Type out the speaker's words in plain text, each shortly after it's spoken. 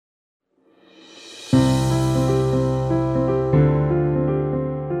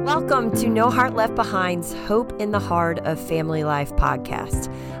Welcome to No Heart Left Behind's Hope in the Heart of Family Life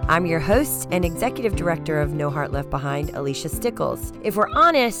podcast. I'm your host and executive director of No Heart Left Behind, Alicia Stickles. If we're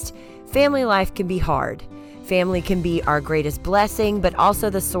honest, family life can be hard. Family can be our greatest blessing, but also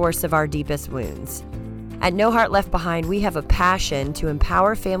the source of our deepest wounds. At No Heart Left Behind, we have a passion to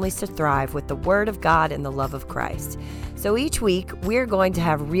empower families to thrive with the Word of God and the love of Christ. So each week, we're going to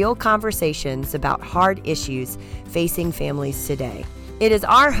have real conversations about hard issues facing families today. It is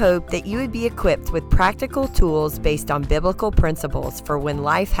our hope that you would be equipped with practical tools based on biblical principles for when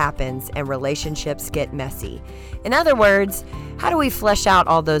life happens and relationships get messy. In other words, how do we flesh out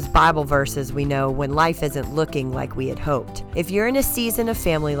all those Bible verses we know when life isn't looking like we had hoped? If you're in a season of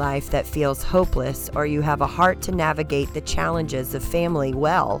family life that feels hopeless, or you have a heart to navigate the challenges of family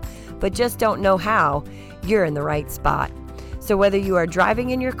well, but just don't know how, you're in the right spot. So whether you are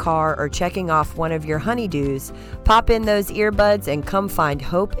driving in your car or checking off one of your honeydews, pop in those earbuds and come find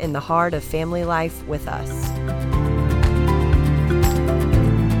hope in the heart of family life with us.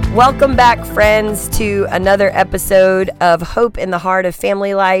 Welcome back, friends, to another episode of Hope in the Heart of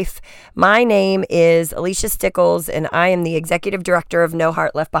Family Life. My name is Alicia Stickles, and I am the executive director of No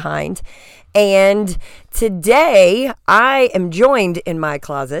Heart Left Behind. And today I am joined in my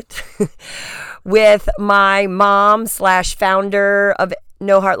closet with my mom / founder of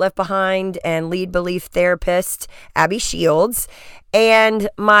No Heart Left Behind and lead belief therapist, Abby Shields. And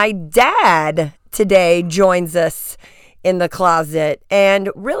my dad today joins us in the closet.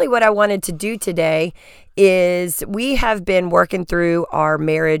 And really what I wanted to do today is we have been working through our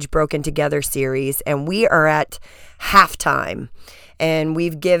Marriage Broken Together series, and we are at halftime. And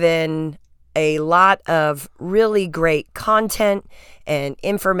we've given a lot of really great content and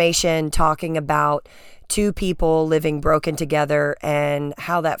information talking about two people living broken together and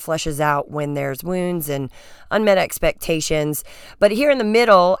how that fleshes out when there's wounds and unmet expectations. But here in the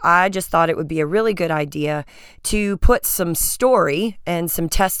middle, I just thought it would be a really good idea to put some story and some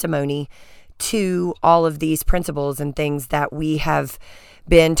testimony to all of these principles and things that we have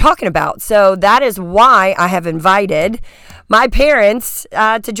been talking about. So that is why I have invited my parents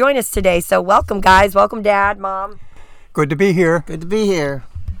to join us today. So welcome, guys. Welcome, Dad, Mom. Good to be here. Good to be here.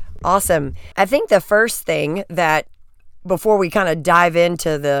 Awesome. I think the first thing that, before we kind of dive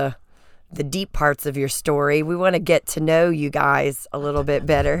into the deep parts of your story, we want to get to know you guys a little bit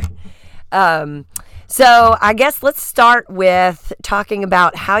better. So I guess let's start with talking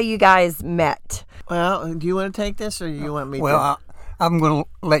about how you guys met. Well, do you want to take this, or you want me to? Well, I'm going to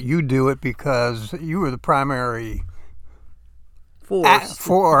let you do it because you were the primary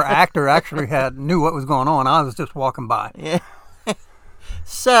actor. Actually knew what was going on. I was just walking by. Yeah.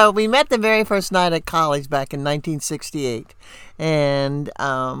 So we met the very first night at college back in 1968, and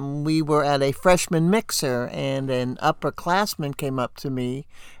we were at a freshman mixer, and an upperclassman came up to me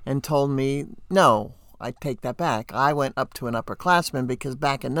and told me, no, I take that back. I went up to an upperclassman because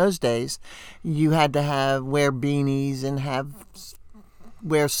back in those days, you had to wear beanies and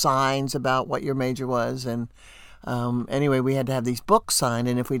wear signs about what your major was, and anyway, we had to have these books signed,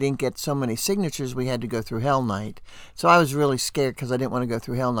 and if we didn't get so many signatures, we had to go through Hell Night. So I was really scared because I didn't want to go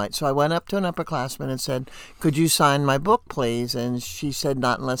through Hell Night. So I went up to an upperclassman and said, could you sign my book, please? And she said,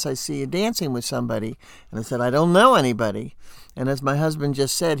 not unless I see you dancing with somebody. And I said, I don't know anybody. And as my husband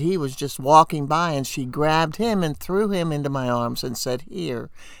just said, he was just walking by, and she grabbed him and threw him into my arms and said, here,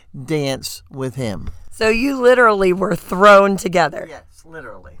 dance with him. So you literally were thrown together. Yes,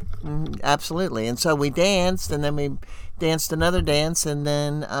 literally. Absolutely. And so we danced, and then we danced another dance, and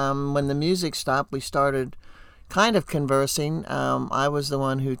then when the music stopped, we started kind of conversing. I was the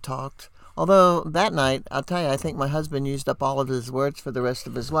one who talked. Although that night, I'll tell you, I think my husband used up all of his words for the rest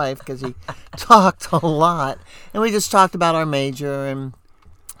of his life because he talked a lot. And we just talked about our major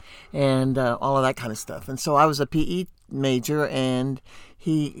and all of that kind of stuff. And so I was a PE major, and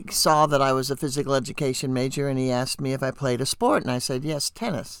he saw that I was a physical education major, and he asked me if I played a sport, and I said, yes,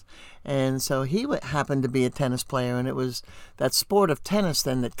 tennis. And so he happened to be a tennis player, and it was that sport of tennis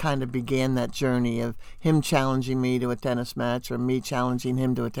then that kind of began that journey of him challenging me to a tennis match or me challenging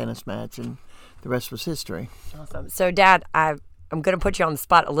him to a tennis match, and the rest was history. Awesome. So, Dad, I'm going to put you on the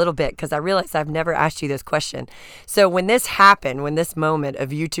spot a little bit because I realize I've never asked you this question. So when this happened, when this moment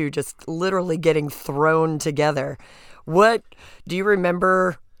of you two just literally getting thrown together, what do you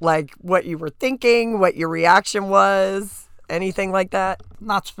remember, like what you were thinking, what your reaction was, anything like that?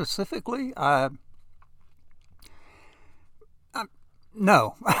 Not specifically. No,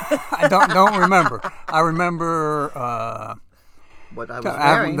 I don't remember. I remember what I was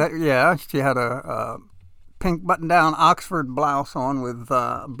wearing. Yeah, she had a pink button-down Oxford blouse on with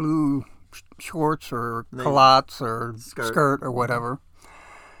blue shorts or culottes or skirt or whatever.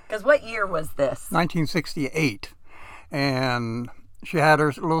 Because what year was this? 1968. And she had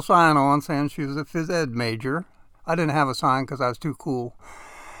her little sign on saying she was a phys ed major. I didn't have a sign because I was too cool.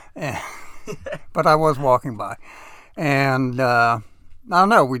 But I was walking by. And I don't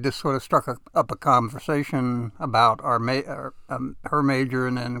know, we just sort of struck up a conversation about her major,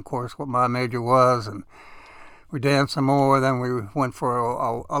 and then, of course, what my major was. And we danced some more. Then we went for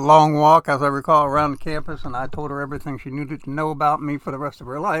a long walk, as I recall, around the campus, and I told her everything she needed to know about me for the rest of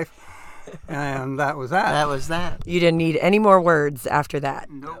her life. And that was that. That was that. You didn't need any more words after that.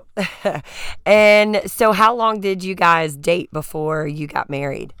 Nope. And so how long did you guys date before you got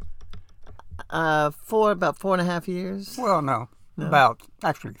married? For about 4.5 years. Well, no. About,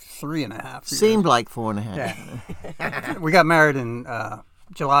 actually, 3.5 years. Seemed like 4.5. Yeah. We got married in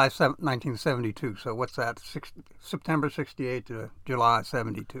July 1972. So what's that? September 68 to July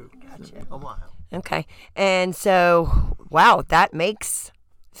 72. Gotcha. A while. Okay. And so, wow, that makes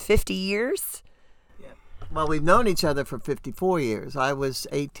 50 years? Well, we've known each other for 54 years. I was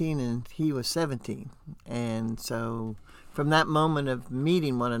 18 and he was 17. And so from that moment of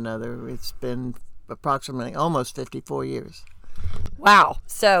meeting one another, it's been approximately almost 54 years. Wow.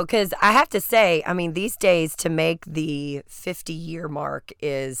 So, because I have to say, I mean, these days to make the 50-year mark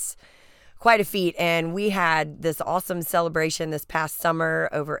is quite a feat. And we had this awesome celebration this past summer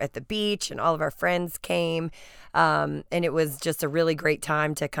over at the beach, and all of our friends came. And it was just a really great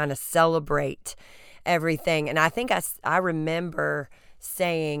time to kind of celebrate everything. And I think I remember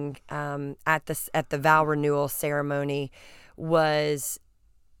saying at the vow renewal ceremony was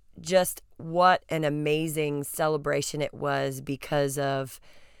just what an amazing celebration it was because of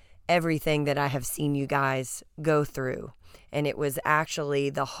everything that I have seen you guys go through. And it was actually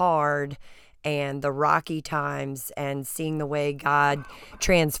the hard and the rocky times and seeing the way God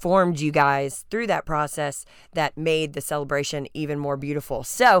transformed you guys through that process that made the celebration even more beautiful.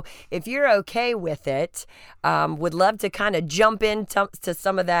 So if you're okay with it, would love to kind of jump into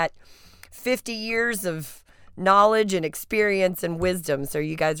some of that 50 years of knowledge and experience and wisdom. So are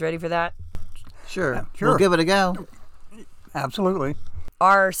you guys ready for that? Sure. Yeah, sure. We'll give it a go. Absolutely.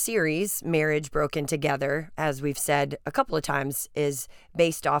 Our series, Marriage Broken Together, as we've said a couple of times, is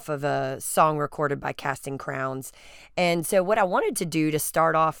based off of a song recorded by Casting Crowns. And so what I wanted to do to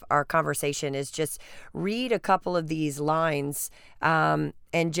start off our conversation is just read a couple of these lines and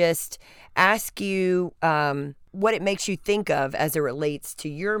just ask you what it makes you think of as it relates to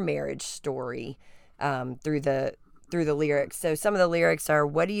your marriage story through the lyrics. So some of the lyrics are,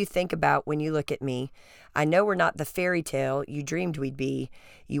 what do you think about when you look at me? I know we're not the fairy tale you dreamed we'd be.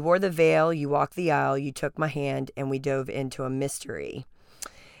 You wore the veil, you walked the aisle, you took my hand, and we dove into a mystery.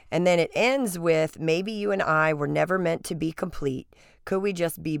 And then it ends with, maybe you and I were never meant to be complete. Could we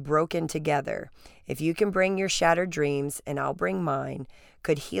just be broken together? If you can bring your shattered dreams and I'll bring mine,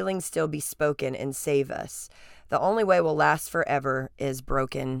 could healing still be spoken and save us? The only way we'll last forever is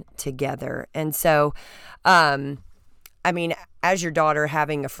broken together. And so, I mean, as your daughter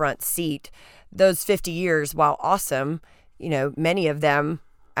having a front seat, those 50 years, while awesome, you know, many of them,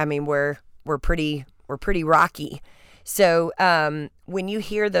 I mean, were pretty rocky. So when you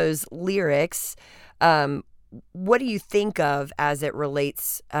hear those lyrics, what do you think of as it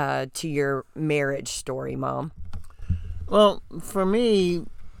relates to your marriage story, Mom? Well, for me,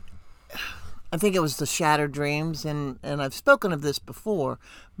 I think it was the shattered dreams, and I've spoken of this before,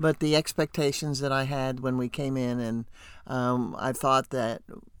 but the expectations that I had when we came in, and I thought that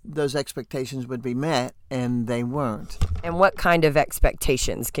those expectations would be met, and they weren't. And what kind of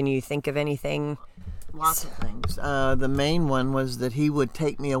expectations? Can you think of anything? Lots of things. The main one was that he would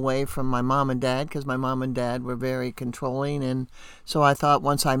take me away from my mom and dad, because my mom and dad were very controlling, and so I thought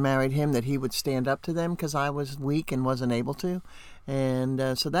once I married him that he would stand up to them because I was weak and wasn't able to.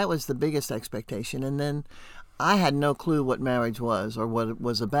 And so that was the biggest expectation. And then I had no clue what marriage was or what it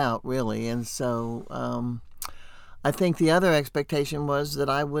was about, really. And so I think the other expectation was that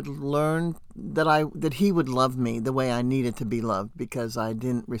I would learn that he would love me the way I needed to be loved, because I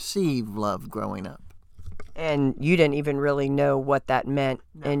didn't receive love growing up. And you didn't even really know what that meant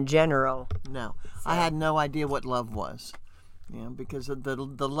in general. No. I had no idea what love was. You know, because the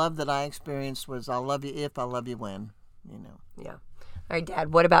love that I experienced was, I'll love you if, I'll love you when, you know. Yeah. All right,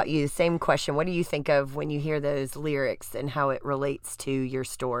 Dad, what about you? Same question. What do you think of when you hear those lyrics and how it relates to your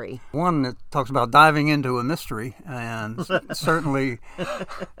story? One that talks about diving into a mystery, and certainly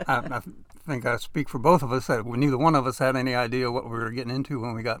I think I speak for both of us that neither one of us had any idea what we were getting into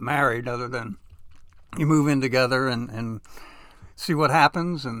when we got married, other than you move in together and see what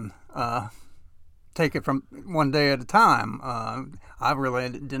happens and take it from one day at a time. I really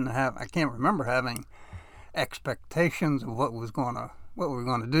I can't remember having expectations of what what we were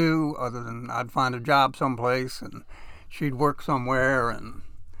going to do, other than I'd find a job someplace and she'd work somewhere. And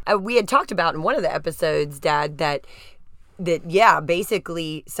we had talked about in one of the episodes, Dad, that yeah,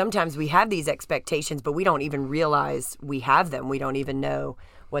 basically sometimes we have these expectations, but we don't even realize we have them. We don't even know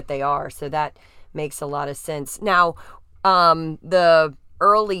what they are. So that makes a lot of sense. Now, the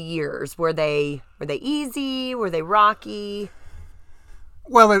early years, were they easy? Were they rocky?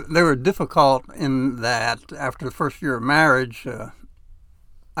 Well, they were difficult in that after the first year of marriage,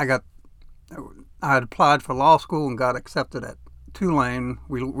 I had applied for law school and got accepted at Tulane.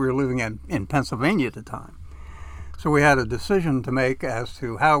 We were living in Pennsylvania at the time. So we had a decision to make as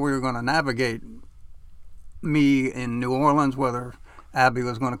to how we were going to navigate me in New Orleans, whether Abby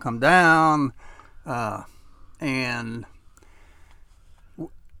was going to come down, and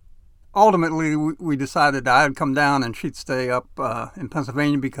ultimately we decided I'd come down and she'd stay up in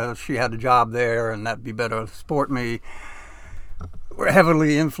Pennsylvania because she had a job there and that'd be better to support me. We're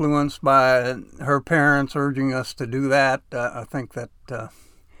heavily influenced by her parents urging us to do that. I think that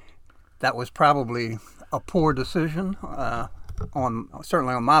that was probably a poor decision,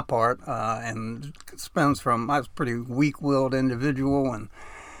 certainly on my part, and it stems from I was a pretty weak-willed individual and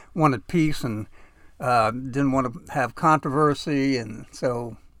wanted peace and didn't want to have controversy, and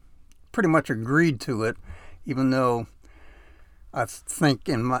so pretty much agreed to it, even though I think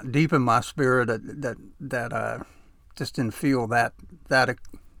deep in my spirit that I just didn't feel that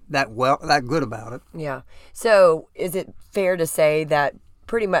good about it. Yeah. So is it fair to say that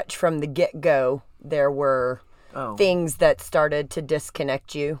pretty much from the get-go there were things that started to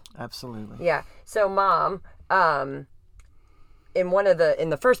disconnect you? Absolutely. Yeah. So, Mom, in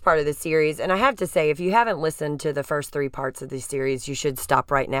the first part of the series, and I have to say, if you haven't listened to the first 3 parts of the series, you should stop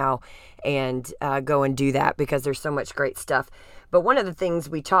right now and go and do that because there's so much great stuff. But one of the things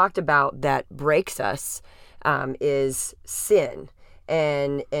we talked about that breaks us is sin,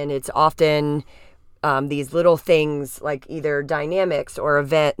 and it's often these little things like either dynamics or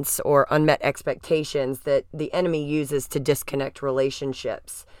events or unmet expectations that the enemy uses to disconnect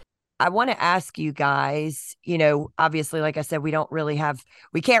relationships. I want to ask you guys, obviously, like I said, we can't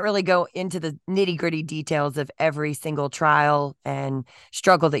really go into the nitty gritty details of every single trial and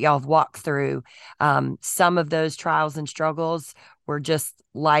struggle that y'all have walked through. Some of those trials and struggles were just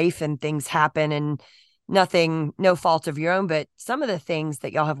life and things happen and no fault of your own, but some of the things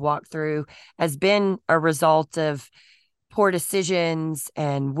that y'all have walked through has been a result of poor decisions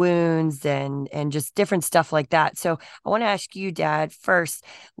and wounds and just different stuff like that. So I want to ask you, Dad, first,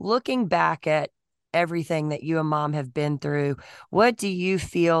 looking back at everything that you and Mom have been through, what do you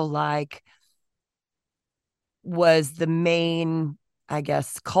feel like was the main, I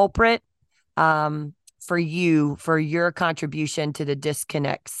guess, culprit for you, for your contribution to the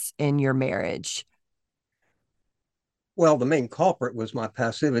disconnects in your marriage? Well, the main culprit was my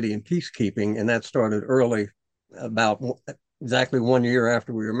passivity in peacekeeping, and that started early, about exactly 1 year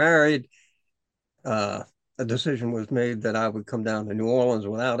after we were married. A decision was made that I would come down to New Orleans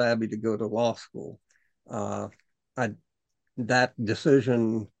without Abby to go to law school. That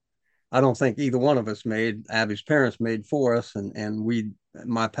decision, I don't think either one of us made. Abby's parents made for us, and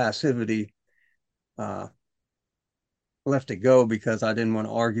my passivity left it go because I didn't want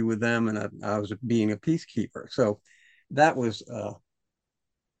to argue with them, and I was being a peacekeeper. So that was the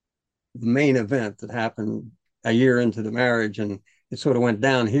main event that happened a year into the marriage, and it sort of went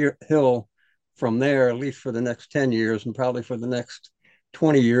downhill from there, at least for the next 10 years, and probably for the next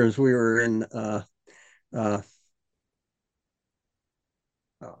 20 years, we were in a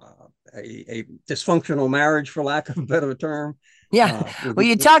dysfunctional marriage, for lack of a better term. Yeah. Well,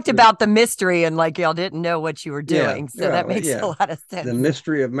 you talked about the mystery and like y'all didn't know what you were doing. So that makes a lot of sense. The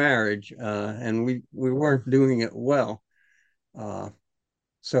mystery of marriage, and we weren't doing it well.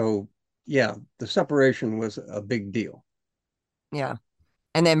 So, yeah, the separation was a big deal. Yeah.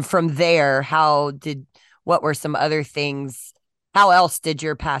 And then from there, what were some other things? How else did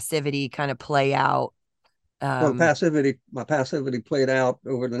your passivity kind of play out? Well, my passivity played out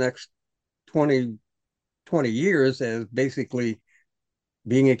over the next 20 years as basically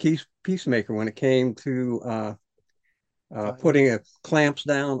being a peacemaker when it came to putting clamps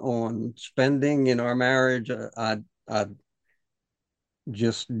down on spending in our marriage. I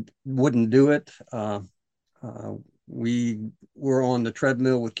just wouldn't do it. We were on the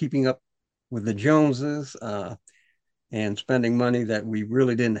treadmill with keeping up with the Joneses and spending money that we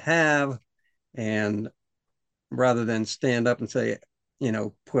really didn't have. And rather than stand up and say,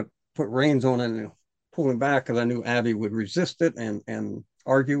 put reins on it and pulling back, because I knew Abby would resist it and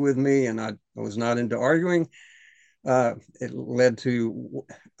argue with me, and I was not into arguing. It led to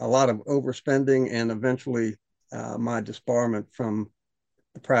a lot of overspending and eventually my disbarment from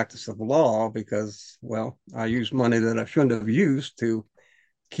the practice of law because, well, I used money that I shouldn't have used to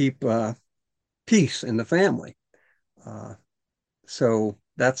keep peace in the family. Uh, so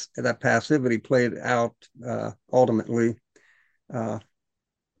that passivity played out ultimately uh,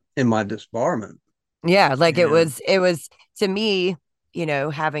 in my disbarment. Yeah, like And it was to me,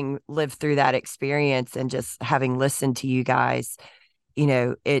 having lived through that experience and just having listened to you guys,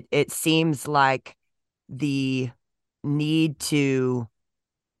 it seems like the need to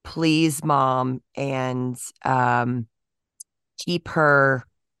please mom and keep her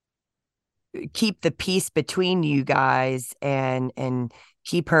keep the peace between you guys and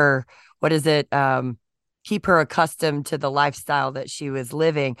keep her what is it keep her accustomed to the lifestyle that she was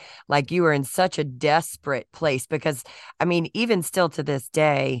living. Like you were in such a desperate place because I mean even still to this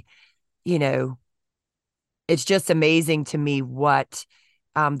day, you know it's just amazing to me what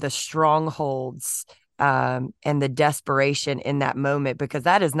the strongholds and the desperation in that moment, because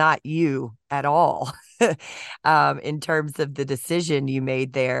that is not you at all. In terms of the decision you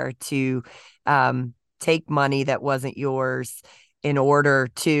made there to take money that wasn't yours in order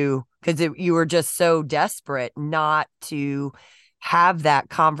to, because you were just so desperate not to have that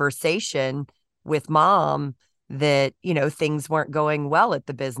conversation with mom that things weren't going well at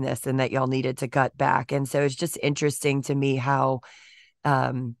the business and that y'all needed to cut back. And so it's just interesting to me how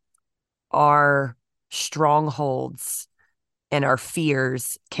um our strongholds and our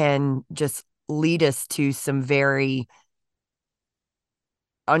fears can just lead us to some very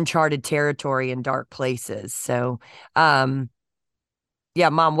uncharted territory and dark places. So um yeah,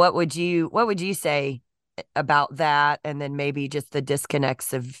 mom, what would you say about that, and then maybe just the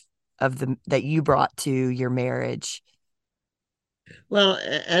disconnects of the that you brought to your marriage? Well,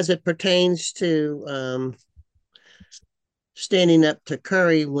 as it pertains to standing up to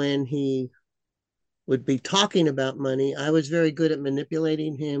Curry when he would be talking about money, I was very good at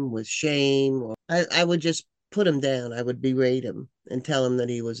manipulating him with shame. Or I would just put him down. I would berate him and tell him that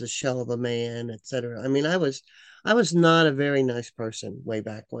he was a shell of a man, etc. I mean, I was not a very nice person way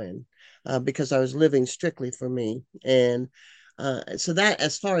back when, because I was living strictly for me. And so that,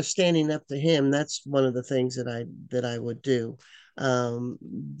 as far as standing up to him, that's one of the things that I would do.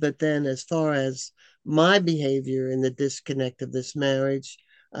 But then, as far as my behavior in the disconnect of this marriage,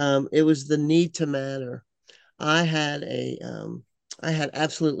 it was the need to matter. I had a I had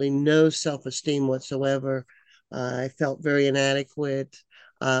absolutely no self-esteem whatsoever. I felt very inadequate.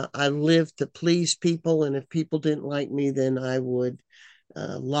 I lived to please people, and if people didn't like me, then I would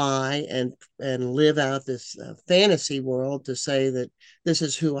lie and live out this fantasy world to say that this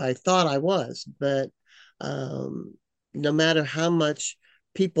is who I thought I was. But um, no matter how much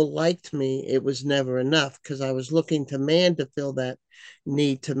people liked me, it was never enough because I was looking to man to fill that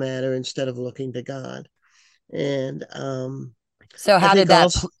need to matter instead of looking to God. And So I think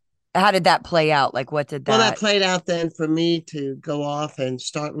also, how did that play out? Like what did well, that that played out then for me to go off and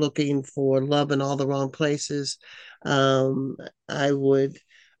start looking for love in all the wrong places. Um, I would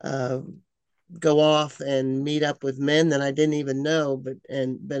uh, go off and meet up with men that I didn't even know, but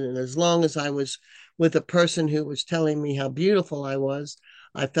as long as I was with a person who was telling me how beautiful I was,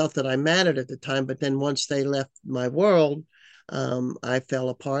 I felt that I mattered at the time. But then once they left my world, I fell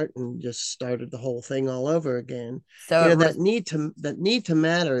apart and just started the whole thing all over again. so You it know, was that need to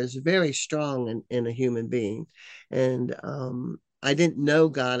matter is very strong in a human being. And I didn't know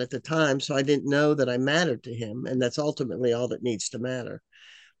God at the time, so I didn't know that I mattered to him. And that's ultimately all that needs to matter.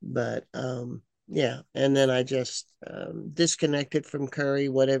 But yeah, and then I just disconnected from Curry.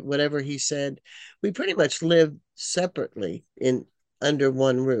 Whatever he said, we pretty much lived separately in under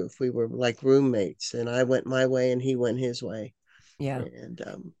one roof. We were like roommates, and I went my way and he went his way. yeah.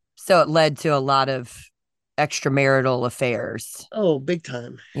 And So it led to a lot of extramarital affairs. oh, big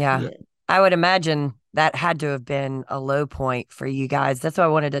time. Yeah. Yeah. I would imagine that had to have been a low point for you guys. That's what I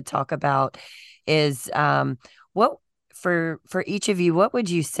wanted to talk about is what for each of you, what would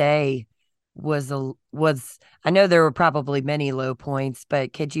you say was I know there were probably many low points,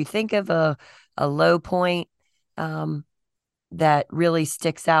 but could you think of a low point um that really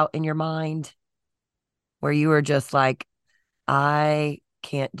sticks out in your mind where you were just like, I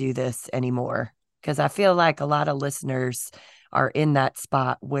can't do this anymore? Because I feel like a lot of listeners are in that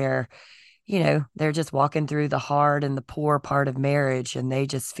spot where, they're just walking through the hard and the poor part of marriage and they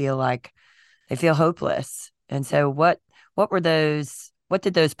just feel like they feel hopeless. And so what did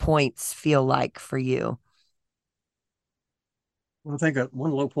those points feel like for you? I think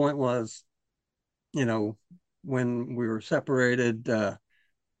one low point was, you know, when we were separated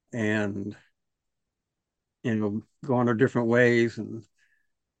and, going our different ways. And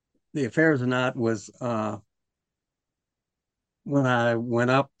the affairs or not was when I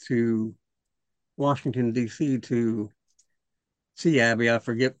went up to Washington, D.C. to see Abby. I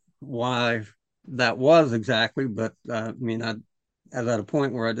forget why that was exactly, but I mean, I was at a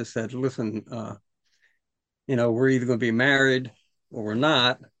point where I just said, listen, we're either going to be married or we're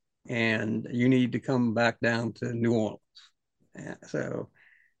not, and you need to come back down to New Orleans. And so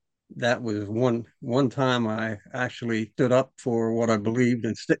that was one time I actually stood up for what I believed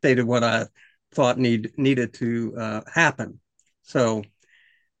and stated what I thought needed to happen. So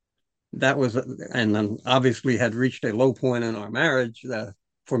that was, and then obviously had reached a low point in our marriage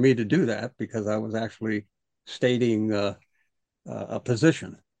for me to do that, because I was actually stating a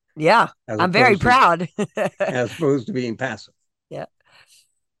position Yeah, as I'm very opposed to proud. as opposed to being passive. Yeah.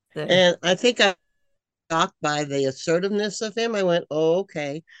 And I think I shocked by the assertiveness of him. I went, "Oh,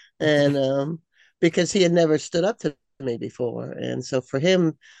 okay," and because he had never stood up to me before, and so for him,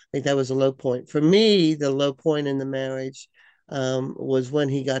 I think that was a low point. For me, the low point in the marriage was when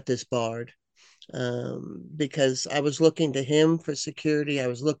he got disbarred. Because I was looking to him for security. I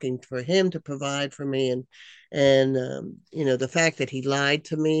was looking for him to provide for me, and the fact that he lied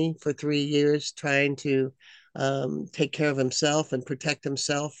to me for 3 years, trying to take care of himself and protect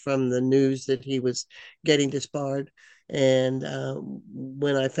himself from the news that he was getting disbarred. And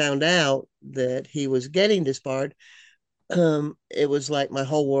when I found out that he was getting disbarred, it was like my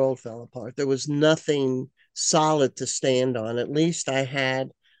whole world fell apart. There was nothing solid to stand on. At least I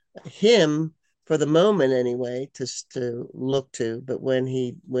had him for the moment anyway to look to. But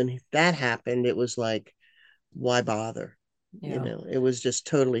that happened, it was like, why bother? Yeah. It was just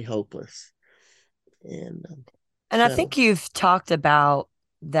totally hopeless. And I think you've talked about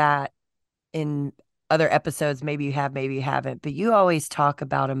that in other episodes. Maybe you have, maybe you haven't, but you always talk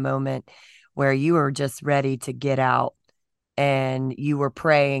about a moment where you were just ready to get out and you were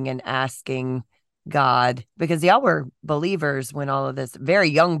praying and asking God, because y'all were believers when all of this, very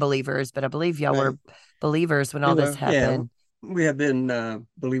young believers, but I believe y'all were believers when all this happened. Yeah, we have been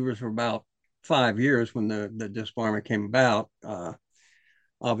believers for about 5 years when the disbarment came about.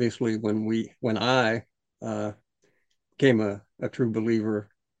 Obviously, when I became a true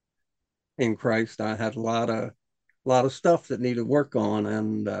believer in Christ, I had a lot of stuff that needed work on,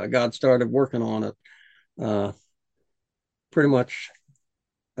 and God started working on it pretty much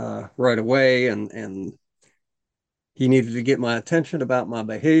right away, and he needed to get my attention about my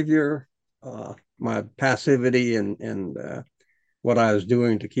behavior, my passivity, and what I was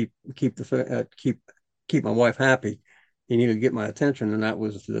doing to keep my wife happy. He needed to get my attention, and that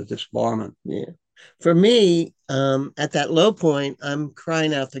was the disbarment. Yeah, for me, at that low point, I'm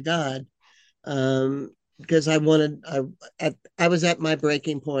crying out to God, because I was at my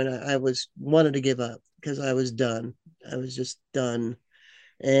breaking point. I wanted to give up because I was done. I was just done.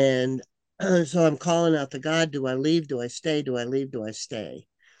 And so I'm calling out to God, do I leave? Do I stay? Do I leave? Do I stay?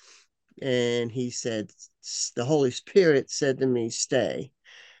 And he said, the Holy Spirit said to me, stay.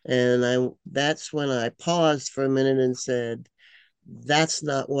 And that's when I paused for a minute and said, that's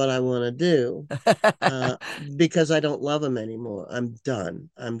not what I want to do, because I don't love him anymore. I'm done.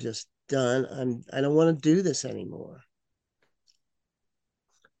 I'm just done. I don't want to do this anymore.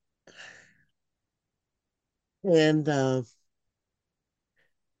 And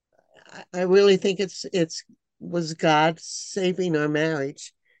I really think it's was God saving our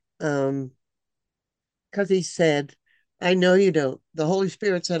marriage, because he said, I know you don't. The Holy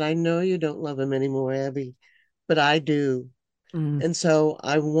Spirit said, I know you don't love him anymore, Abby, but I do. Mm. And so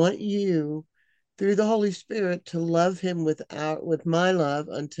I want you, through the Holy Spirit, to love him with my love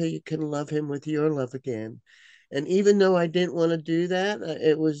until you can love him with your love again. And even though I didn't want to do that,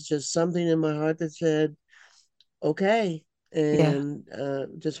 it was just something in my heart that said, okay, Yeah. and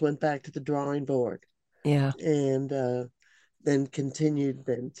just went back to the drawing board. Yeah. And then continued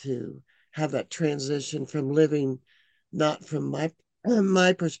then to have that transition from living not from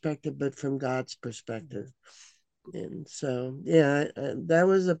my perspective, but from God's perspective. And so, yeah, that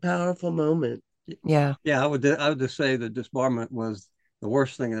was a powerful moment. Yeah. Yeah, I would just say that disbarment was the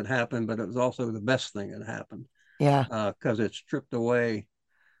worst thing that happened, but it was also the best thing that happened. Yeah. Because it stripped away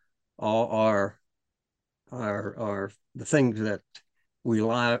all the things that we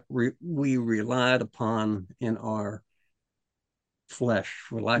relied upon in our flesh.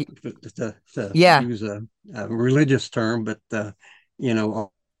 We like to Yeah. use a religious term, but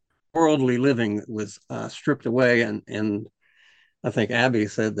worldly living was stripped away, and I think Abby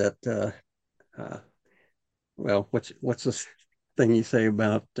said that. Well, what's this thing you say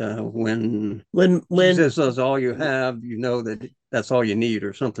about when Jesus is all you have, you know that's all you need,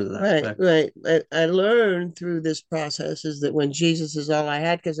 or something to that effect. Right. I learned through this process is that when Jesus is all I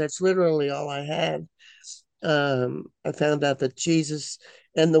had, because that's literally all I had, I found out that Jesus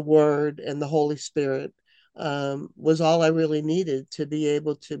and the Word and the Holy Spirit was all I really needed to be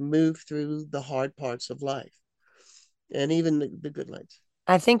able to move through the hard parts of life and even the good lights.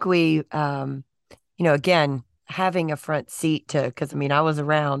 I think we, again, having a front seat to, because I mean, I was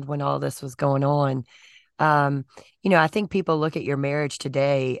around when all this was going on. Um, I think people look at your marriage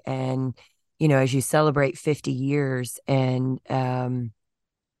today and, as you celebrate 50 years and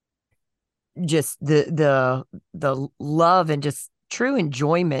just the love and just true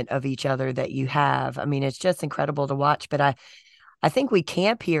enjoyment of each other that you have. I mean, it's just incredible to watch. But I think we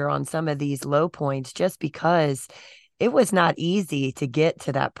camp here on some of these low points just because it was not easy to get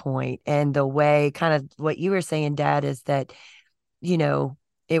to that point. And the way, kind of what you were saying, Dad, is that,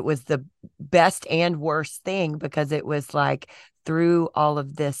 it was the best and worst thing because it was like through all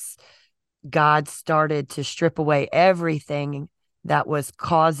of this, God started to strip away everything that was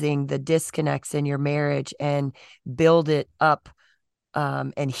causing the disconnects in your marriage and build it up,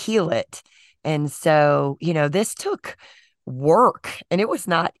 and heal it. And so, this took work and it was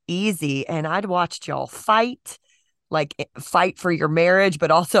not easy. And I'd watched y'all fight, like fight for your marriage, but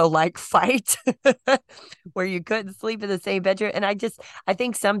also like fight where you couldn't sleep in the same bedroom. And I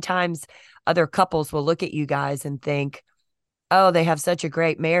think sometimes other couples will look at you guys and think, oh, they have such a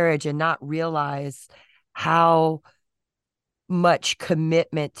great marriage, and not realize how much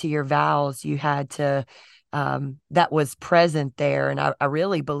commitment to your vows you had to, that was present there. And I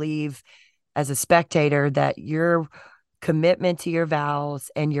really believe as a spectator that your commitment to your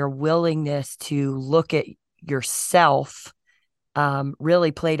vows and your willingness to look at yourself,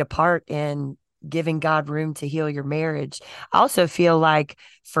 really played a part in giving God room to heal your marriage. I also feel like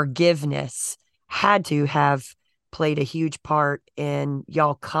forgiveness had to have played a huge part in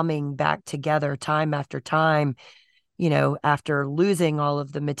y'all coming back together time after time, after losing all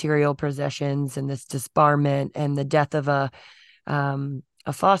of the material possessions and this disbarment and the death of a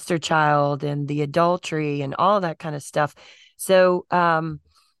foster child and the adultery and all that kind of stuff. So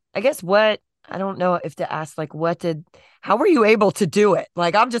I guess I don't know if to ask, like, how were you able to do it?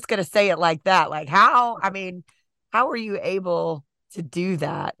 Like, I'm just going to say it like that. Like, how were you able to do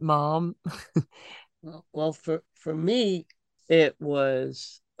that, Mom? Well, for me, it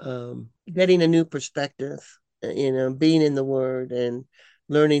was getting a new perspective, being in the Word and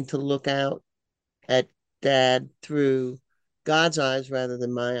learning to look out at Dad through God's eyes rather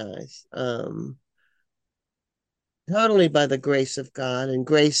than my eyes. Totally by the grace of God, and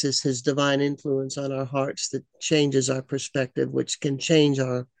grace is His divine influence on our hearts that changes our perspective, which can change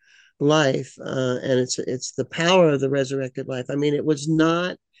our life. And it's the power of the resurrected life. I mean, it was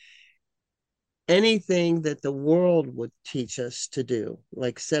not anything that the world would teach us to do,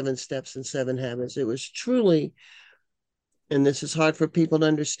 like 7 steps and 7 habits. It was truly, and this is hard for people to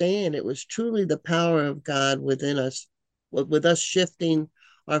understand, it was truly the power of God within us, with us shifting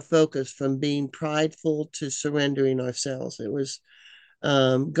our focus from being prideful to surrendering ourselves. It was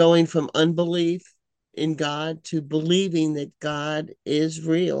going from unbelief in God to believing that God is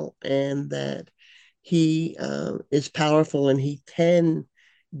real and that He is powerful and He can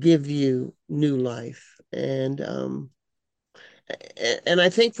give you new life. And I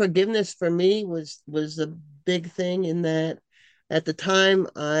think forgiveness for me was a big thing, in that at the time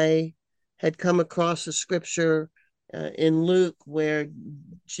I had come across a scripture in Luke where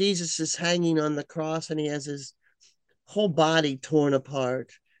Jesus is hanging on the cross and he has his whole body torn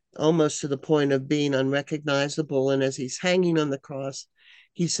apart, almost to the point of being unrecognizable. And as he's hanging on the cross,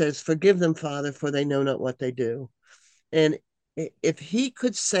 he says, "Forgive them, Father, for they know not what they do." And if he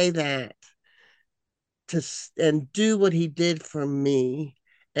could say that and do what he did for me,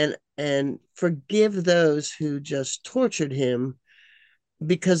 and forgive those who just tortured him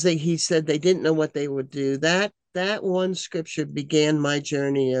because he said they didn't know what they would do, that one scripture began my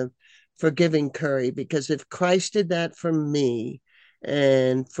journey of forgiving Curry. Because if Christ did that for me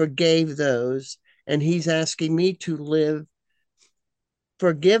and forgave those, and he's asking me to live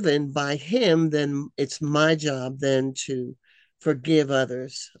forgiven by him, then it's my job then to forgive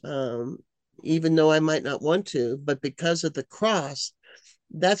others, even though I might not want to. But because of the cross,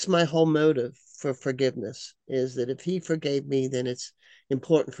 that's my whole motive for forgiveness, is that if he forgave me, then it's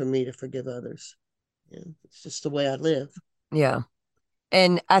important for me to forgive others. Yeah, it's just the way I live. Yeah.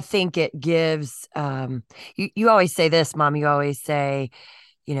 And I think it gives, you always say this, Mom, you always say,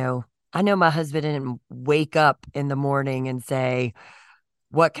 I know my husband didn't wake up in the morning and say,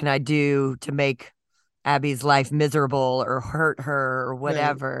 what can I do to make Abby's life miserable or hurt her or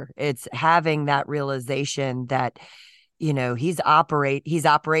whatever. Right. It's having that realization that, he's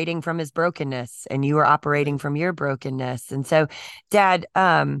operating from his brokenness and you are operating from your brokenness. And so, Dad,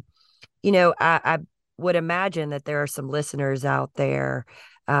 I would imagine that there are some listeners out there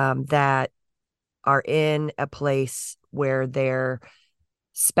that are in a place where their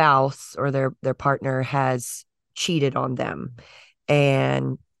spouse or their partner has cheated on them.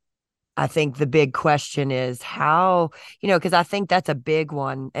 And I think the big question is how, because I think that's a big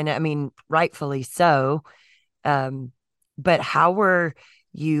one. And I mean, rightfully so. But how were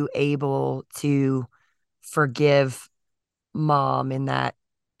you able to forgive mom in that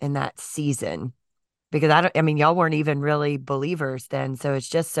season? Because I mean, y'all weren't even really believers then. So it's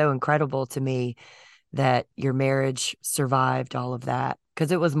just so incredible to me that your marriage survived all of that,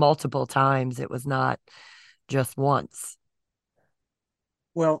 because it was multiple times. It was not just once.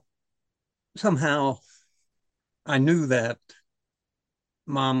 Well, somehow I knew that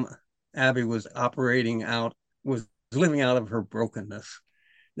Mom Abby was living out of her brokenness.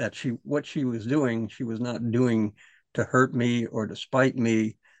 That what she was doing, she was not doing to hurt me or to spite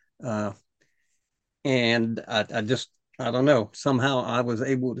me. And I don't know, somehow I was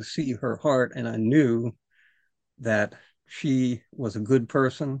able to see her heart, and I knew that she was a good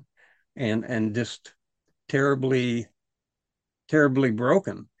person and just terribly, terribly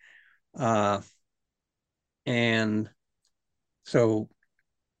broken. And so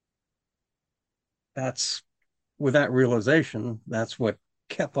that's, with that realization, that's what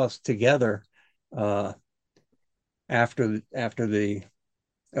kept us together after the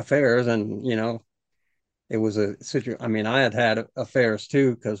affairs. And it was a situation. I mean, I had affairs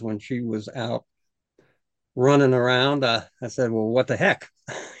too, because when she was out running around, I said, well, what the heck?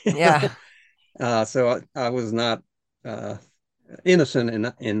 Yeah. So I was not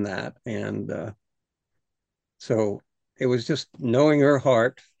innocent in that. And so it was just knowing her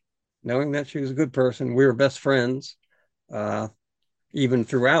heart, knowing that she was a good person. We were best friends. Even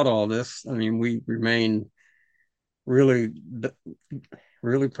throughout all this, I mean, we remained really,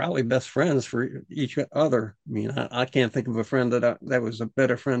 really probably best friends for each other. I mean, I can't think of a friend that was a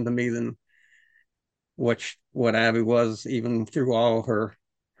better friend to me than what Abby was, even through all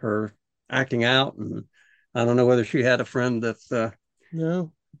her acting out. And I don't know whether she had a friend that.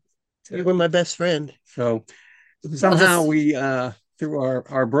 No, you were my best friend. So somehow we, through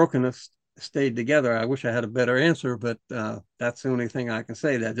our brokenness, stayed together. I wish I had a better answer, but that's the only thing I can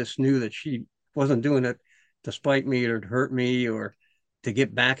say. That I just knew that she wasn't doing it to spite me or to hurt me or to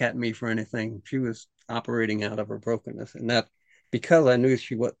get back at me for anything. She was operating out of her brokenness, and that, because I knew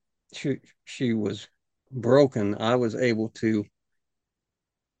she was broken, I was able to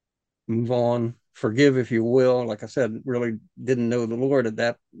move on, forgive, if you will. Like I said, really didn't know the Lord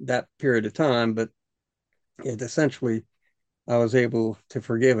at that period of time, but it essentially, I was able to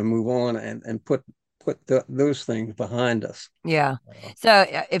forgive and move on and put those things behind us. Yeah. So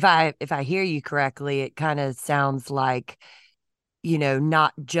if I hear you correctly, it kind of sounds like,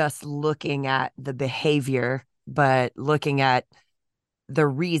 not just looking at the behavior, but looking at the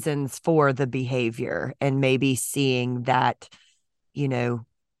reasons for the behavior, and maybe seeing that,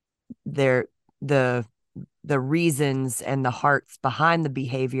 there the reasons and the hearts behind the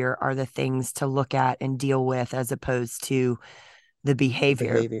behavior are the things to look at and deal with, as opposed to the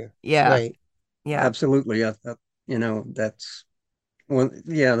behavior. Yeah. Right. Yeah. Absolutely. Yeah. That's one.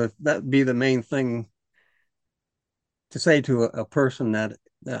 Yeah. That'd be the main thing to say to a person, that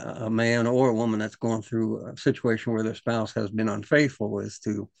a man or a woman that's going through a situation where their spouse has been unfaithful, is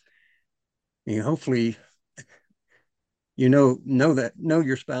to, hopefully, know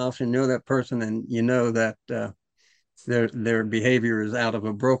your spouse and know that person, and that their behavior is out of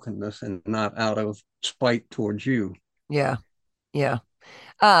a brokenness and not out of spite towards you. Yeah. Yeah.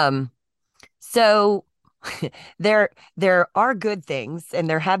 So there are good things, and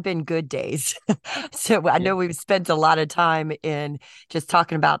there have been good days. So I know we've spent a lot of time in just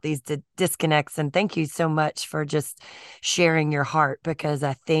talking about these disconnects, and thank you so much for just sharing your heart, because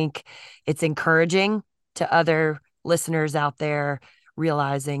I think it's encouraging to other listeners out there,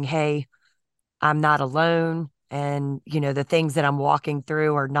 realizing, hey, I'm not alone, and the things that I'm walking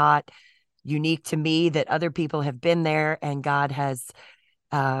through are not unique to me, that other people have been there, and God has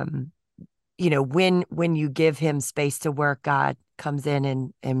when you give him space to work, God comes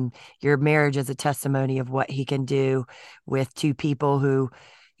in, and your marriage is a testimony of what he can do with two people who,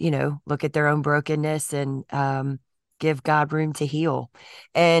 look at their own brokenness and give God room to heal.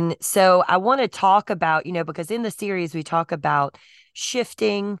 And so I want to talk about, because in the series we talk about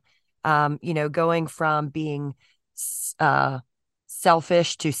shifting, going from being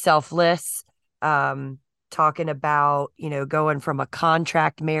selfish to selfless, talking about, going from a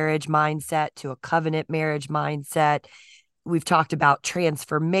contract marriage mindset to a covenant marriage mindset. We've talked about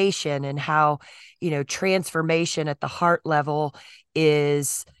transformation, and how, transformation at the heart level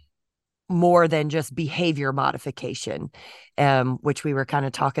is more than just behavior modification, which we were kind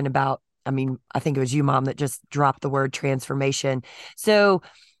of talking about. I mean, I think it was you, Mom, that just dropped the word transformation. So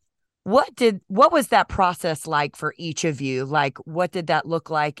what was that process like for each of you? Like, what did that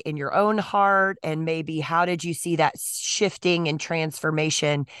look like in your own heart? And maybe how did you see that shifting and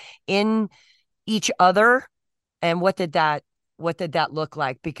transformation in each other? And what did that look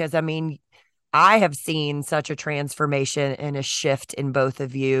like? Because I mean, I have seen such a transformation and a shift in both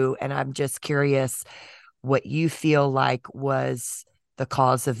of you. And I'm just curious what you feel like was the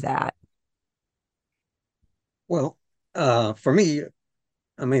cause of that. Well, for me,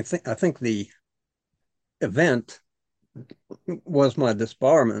 I mean, I think the event was my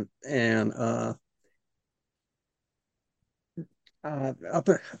disbarment, and I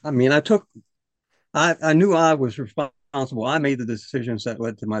mean, I knew I was responsible. I made the decisions that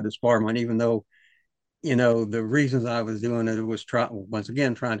led to my disbarment, even though, the reasons I was doing it was once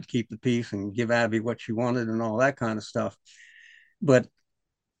again trying to keep the peace and give Abby what she wanted and all that kind of stuff. But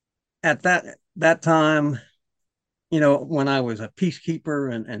at that time, when I was a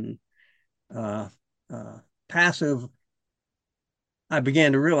peacekeeper and uh, passive, I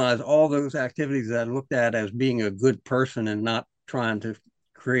began to realize all those activities that I looked at as being a good person and not trying to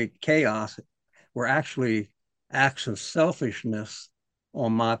create chaos were actually acts of selfishness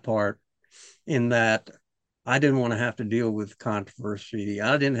on my part, in that I didn't want to have to deal with controversy.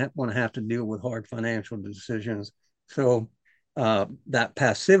 I didn't want to have to deal with hard financial decisions. So that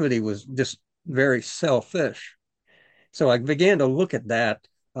passivity was just very selfish. So I began to look at that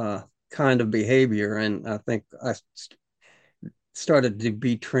kind of behavior, and I think I started to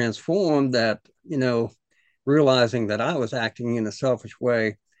be transformed, that, realizing that I was acting in a selfish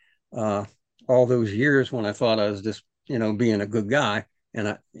way all those years when I thought I was just, being a good guy.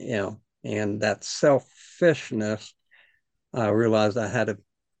 And and that selfishness, I realized I had to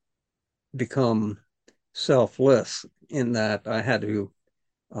become selfless, in that I had to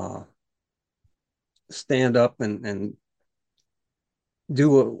uh, stand up and do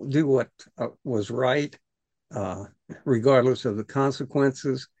what was right, uh, regardless of the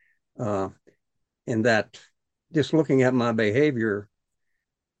consequences. Uh, and that just looking at my behavior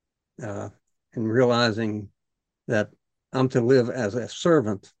uh, and realizing that I'm to live as a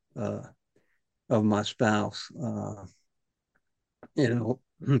servant of my spouse.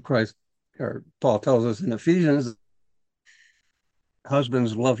 Christ, or Paul tells us in Ephesians,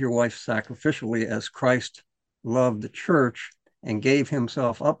 husbands, love your wife sacrificially as Christ loved the church and gave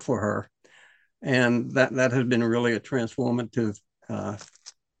himself up for her. And that has been really a transformative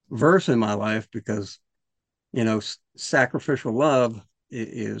verse in my life, because sacrificial love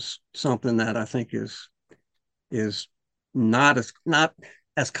is something that I think is not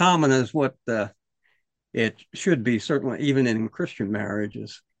as common as what it should be, certainly even in Christian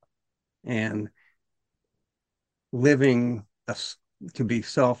marriages. And living to be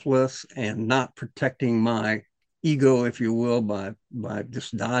selfless and not protecting my ego, if you will, by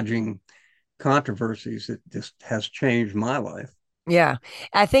just dodging controversies, it just has changed my life. Yeah.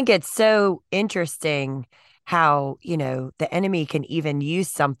 I think it's so interesting how, the enemy can even use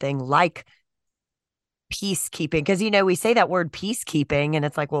something like peacekeeping, because we say that word peacekeeping and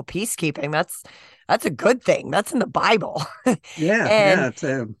it's like, well, peacekeeping, that's a good thing, that's in the Bible. Yeah, And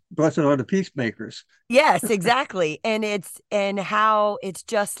it's blessed are the peacemakers. yes, exactly. And how it's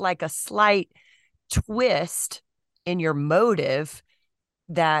just like a slight twist in your motive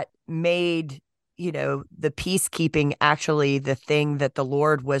that made the peacekeeping actually the thing that the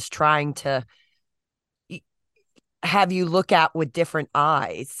Lord was trying to have you look at with different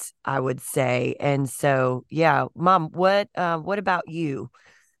eyes, I would say. And so, yeah, Mom, what about you?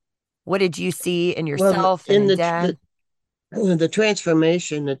 What did you see in Well, yourself and in in Dad? the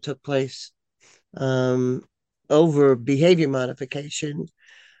transformation that took place um, over behavior modification,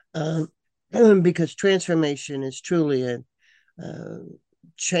 um, because transformation is truly a uh,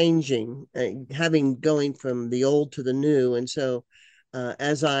 changing, having going from the old to the new. And so,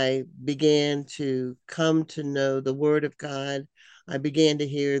 as I began to come to know the Word of God, I began to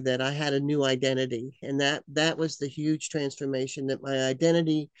hear that I had a new identity, and that was the huge transformation. That my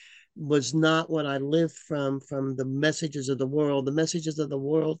identity was not what I lived from the messages of the world. The messages of the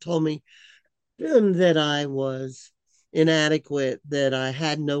world told me that I was inadequate, that I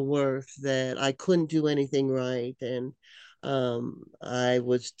had no worth, that I couldn't do anything right, and I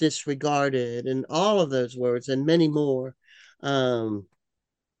was disregarded, and all of those words and many more. Um,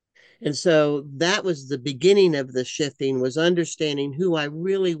 and so that was the beginning of the shifting, was understanding who I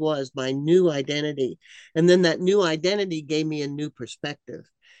really was, my new identity. And then that new identity gave me a new perspective.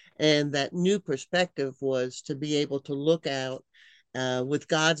 And that new perspective was to be able to look out with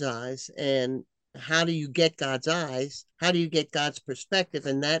God's eyes. And how do you get God's eyes? How do you get God's perspective?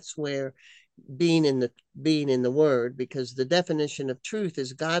 And that's where being in the word, because the definition of truth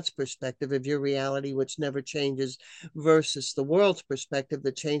is God's perspective of your reality, which never changes, versus the world's perspective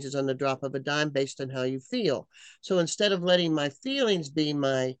that changes on the drop of a dime based on how you feel. So instead of letting my feelings be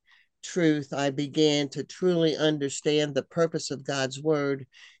my truth, I began to truly understand the purpose of God's word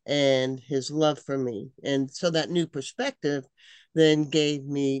and his love for me. And so that new perspective then gave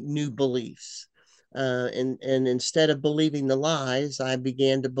me new beliefs. And instead of believing the lies, I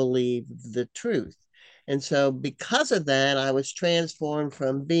began to believe the truth. And so, because of that, I was transformed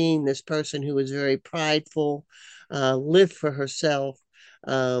from being this person who was very prideful, lived for herself,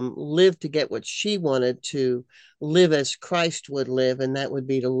 lived to get what she wanted, to live as Christ would live, and that would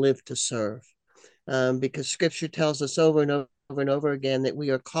be to live to serve. Because Scripture tells us over and over again that we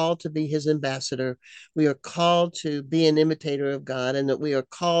are called to be his ambassador. We are called to be an imitator of God, and that we are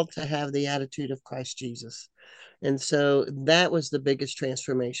called to have the attitude of Christ Jesus. And so that was the biggest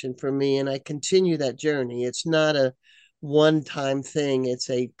transformation for me. And I continue that journey. It's not a one-time thing. It's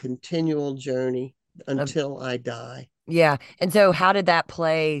a continual journey until I die. Yeah. And so how did that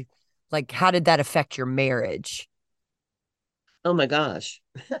play? Like, how did that affect your marriage? Oh my gosh.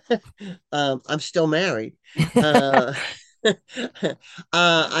 I'm still married. Uh,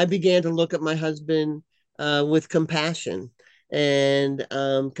 I began to look at my husband with compassion. And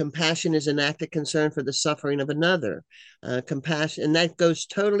compassion is an act of concern for the suffering of another. Compassion, and that goes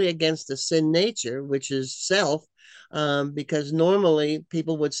totally against the sin nature, which is self, because normally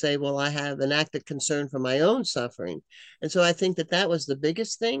people would say, well, I have an act of concern for my own suffering. And so I think that that was the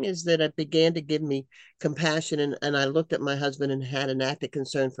biggest thing, is that it began to give me compassion. And I looked at my husband and had an act of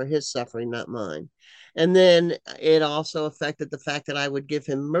concern for his suffering, not mine. And then it also affected the fact that I would give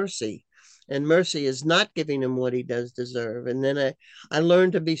him mercy. And mercy is not giving him what he does deserve. And then I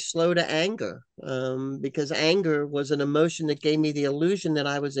learned to be slow to anger, because anger was an emotion that gave me the illusion that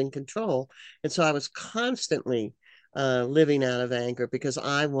I was in control. And so I was constantly living out of anger because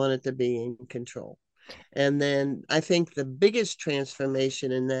I wanted to be in control. And then I think the biggest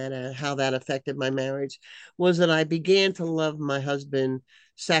transformation in that, how that affected my marriage, was that I began to love my husband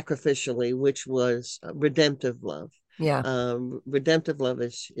sacrificially, which was redemptive love. Yeah. Redemptive love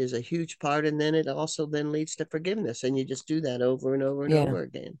is a huge part. And then it also then leads to forgiveness. And you just do that over and over and Yeah. over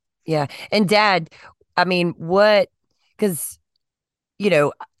again. Yeah. And Dad, I mean, because,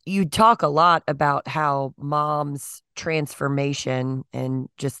 you talk a lot about how Mom's transformation and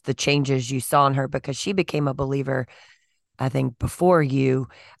just the changes you saw in her, because she became a believer, I think, before you.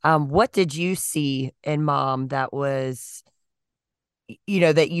 What did you see in Mom that was,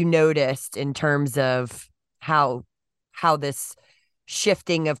 that you noticed in terms of how this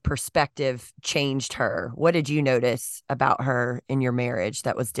shifting of perspective changed her? What did you notice about her in your marriage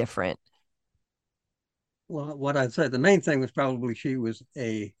that was different? Well, what I'd say, the main thing was probably she was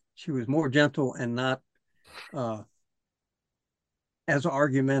more gentle and not as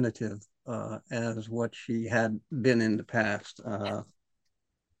argumentative as what she had been in the past.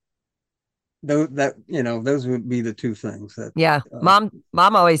 Those would be the two things that. Yeah, mom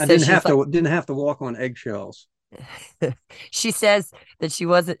always I says didn't have to walk on eggshells. She says that she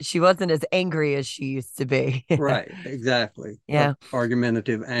wasn't as angry as she used to be. Right, exactly. Yeah. Like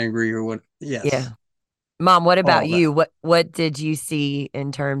argumentative, angry, or what? Yes. Yeah. Mom, what about you? That. What did you see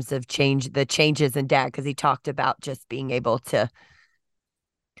in terms of the changes in Dad? Because he talked about just being able to.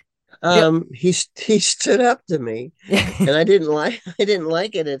 He stood up to me, and I didn't like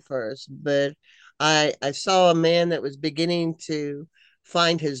it at first, but I saw a man that was beginning to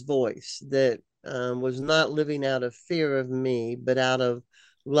find his voice, that was not living out of fear of me, but out of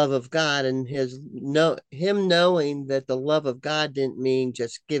love of God, and him knowing that the love of God didn't mean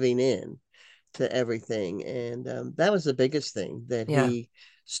just giving in to everything. And that was the biggest thing, that he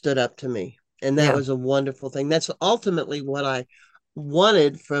stood up to me. And that was a wonderful thing. That's ultimately what I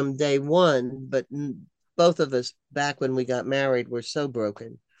wanted from day one. But both of us, back when we got married, were so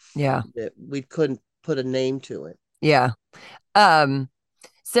broken that we couldn't put a name to it. Yeah.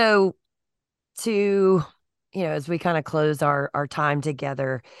 So to, as we kind of close our time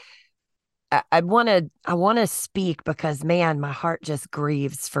together, I want to speak, because, man, my heart just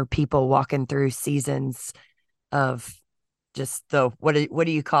grieves for people walking through seasons of just what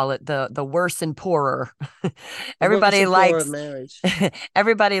do you call it? The worse and poorer. Everybody likes marriage.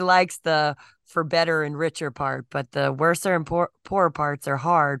 Everybody likes the for better and richer part, but the worser and poorer parts are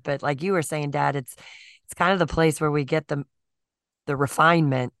hard. But like you were saying, Dad, it's kind of the place where we get the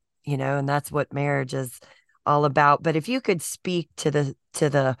refinement, and that's what marriage is all about. But if you could speak to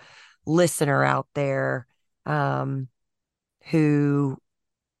the listener out there, who,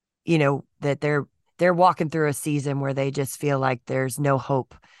 that they're walking through a season where they just feel like there's no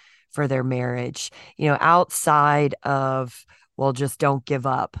hope for their marriage, outside of, well, just don't give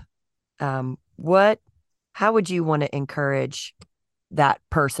up. How would you want to encourage that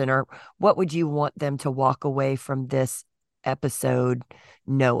person, or what would you want them to walk away from this episode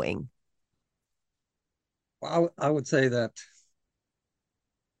knowing? Well, I would say that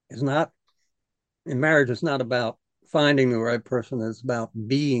it's not, in marriage, it's not about finding the right person, it's about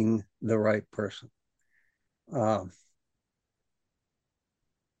being the right person. And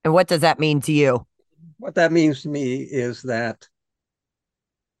what does that mean to you? What that means to me is that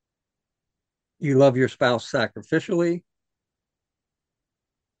you love your spouse sacrificially,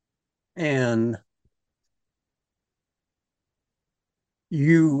 and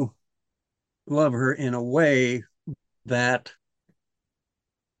you love her in a way that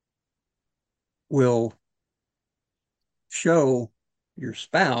will show your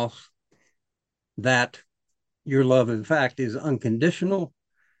spouse that your love, in fact, is unconditional,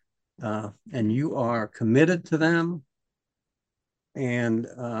 and you are committed to them, and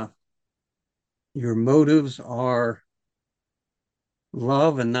your motives are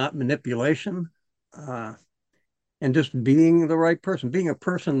love and not manipulation, and just being the right person, being a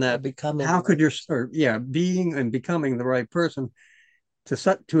person that Becoming how could your being and becoming the right person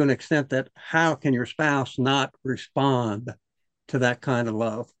to an extent that how can your spouse not respond to that kind of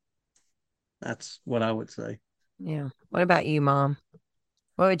love? That's what I would say. Yeah. What about you, Mom?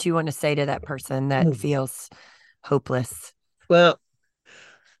 What would you want to say to that person that feels hopeless? Well,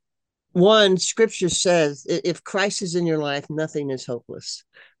 one, scripture says if Christ is in your life, nothing is hopeless.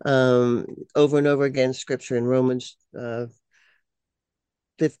 Over and over again, scripture in Romans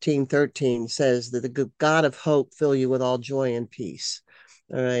 15:13 says that the God of hope fill you with all joy and peace.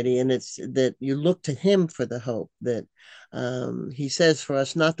 All righty. And it's that you look to him for the hope that he says for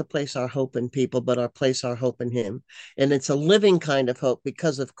us not to place our hope in people, but place our hope in him. And it's a living kind of hope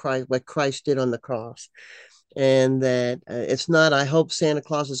because of Christ, what Christ did on the cross. And that it's not, I hope Santa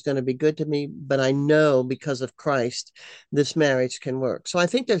Claus is going to be good to me, but I know because of Christ, this marriage can work. So I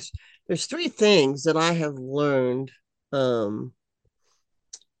think there's three things that I have learned that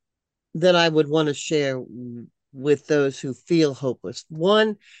I would want to share with those who feel hopeless.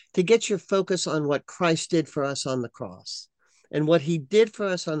 One, to get your focus on what Christ did for us on the cross. And what he did for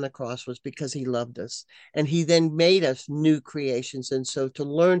us on the cross was because he loved us. And he then made us new creations. And so to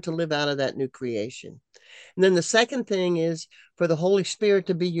learn to live out of that new creation. And then the second thing is for the Holy Spirit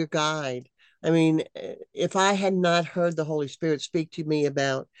to be your guide. I mean, if I had not heard the Holy Spirit speak to me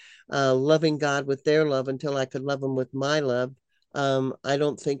about loving God with their love until I could love him with my love, I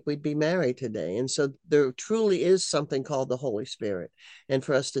don't think we'd be married today. And so there truly is something called the Holy Spirit. And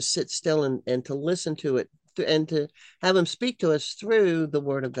for us to sit still and to listen to it and to have him speak to us through the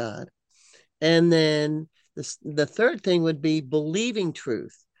word of God. And then the third thing would be believing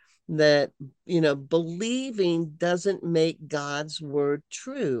truth. That, believing doesn't make God's word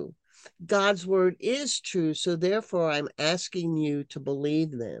true. God's word is true. So therefore, I'm asking you to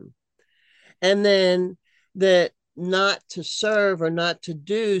believe them. And then that not to serve or not to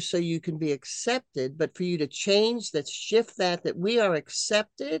do so you can be accepted, but for you to change that, shift that we are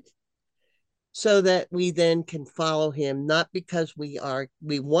accepted so that we then can follow him, not because we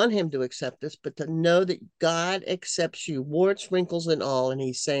want him to accept us, but to know that God accepts you, warts, wrinkles, and all. And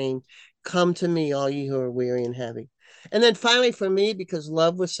he's saying, come to me, all you who are weary and heavy. And then finally, for me, because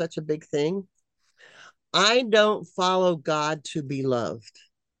love was such a big thing, I don't follow God to be loved.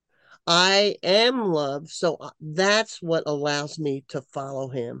 I am loved. So that's what allows me to follow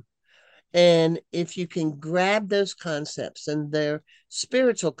him. And if you can grab those concepts, and they're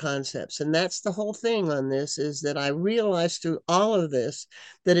spiritual concepts, and that's the whole thing on this, is that I realized through all of this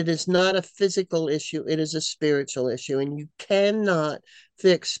that it is not a physical issue, it is a spiritual issue. And you cannot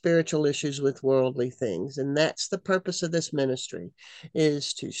fix spiritual issues with worldly things. And that's the purpose of this ministry,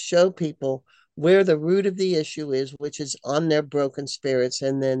 is to show people where the root of the issue is, which is on their broken spirits.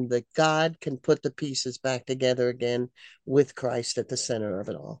 And then that God can put the pieces back together again with Christ at the center of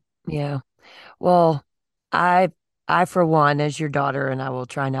it all. Yeah. Well, I for one, as your daughter, and I will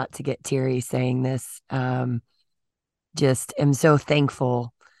try not to get teary saying this, just am so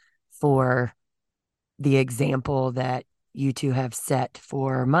thankful for the example that you two have set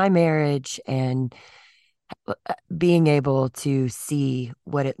for my marriage, and being able to see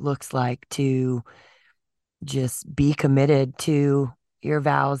what it looks like to just be committed to your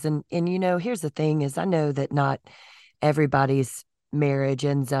vows. And here's the thing is, I know that not everybody's marriage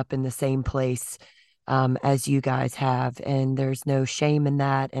ends up in the same place as you guys have, and there's no shame in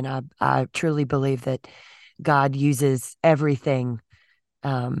that. And I truly believe that God uses everything.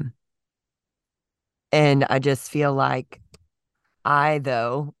 And I just feel like I,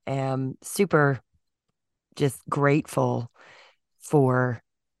 though, am super just grateful for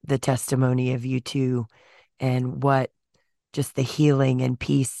the testimony of you two and what just the healing and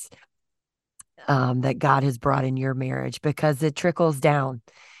peace that God has brought in your marriage, because it trickles down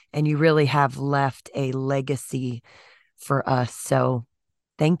and you really have left a legacy for us. So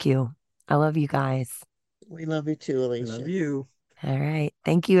thank you. I love you guys. We love you too, Alicia. Love you. All right.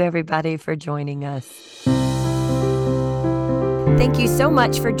 Thank you, everybody, for joining us. Thank you so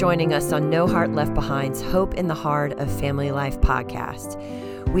much for joining us on No Heart Left Behind's Hope in the Heart of Family Life podcast.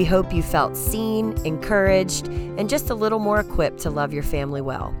 We hope you felt seen, encouraged, and just a little more equipped to love your family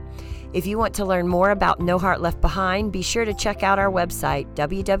well. If you want to learn more about No Heart Left Behind, be sure to check out our website,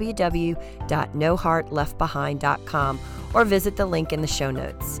 www.noheartleftbehind.com, or visit the link in the show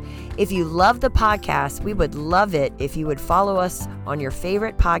notes. If you love the podcast, we would love it if you would follow us on your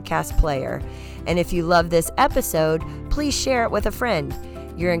favorite podcast player. And if you love this episode, please share it with a friend.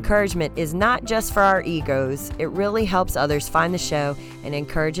 Your encouragement is not just for our egos. It really helps others find the show and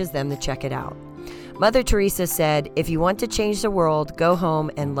encourages them to check it out. Mother Teresa said, if you want to change the world, go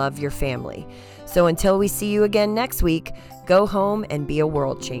home and love your family. So until we see you again next week, go home and be a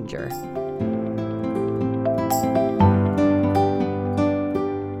world changer.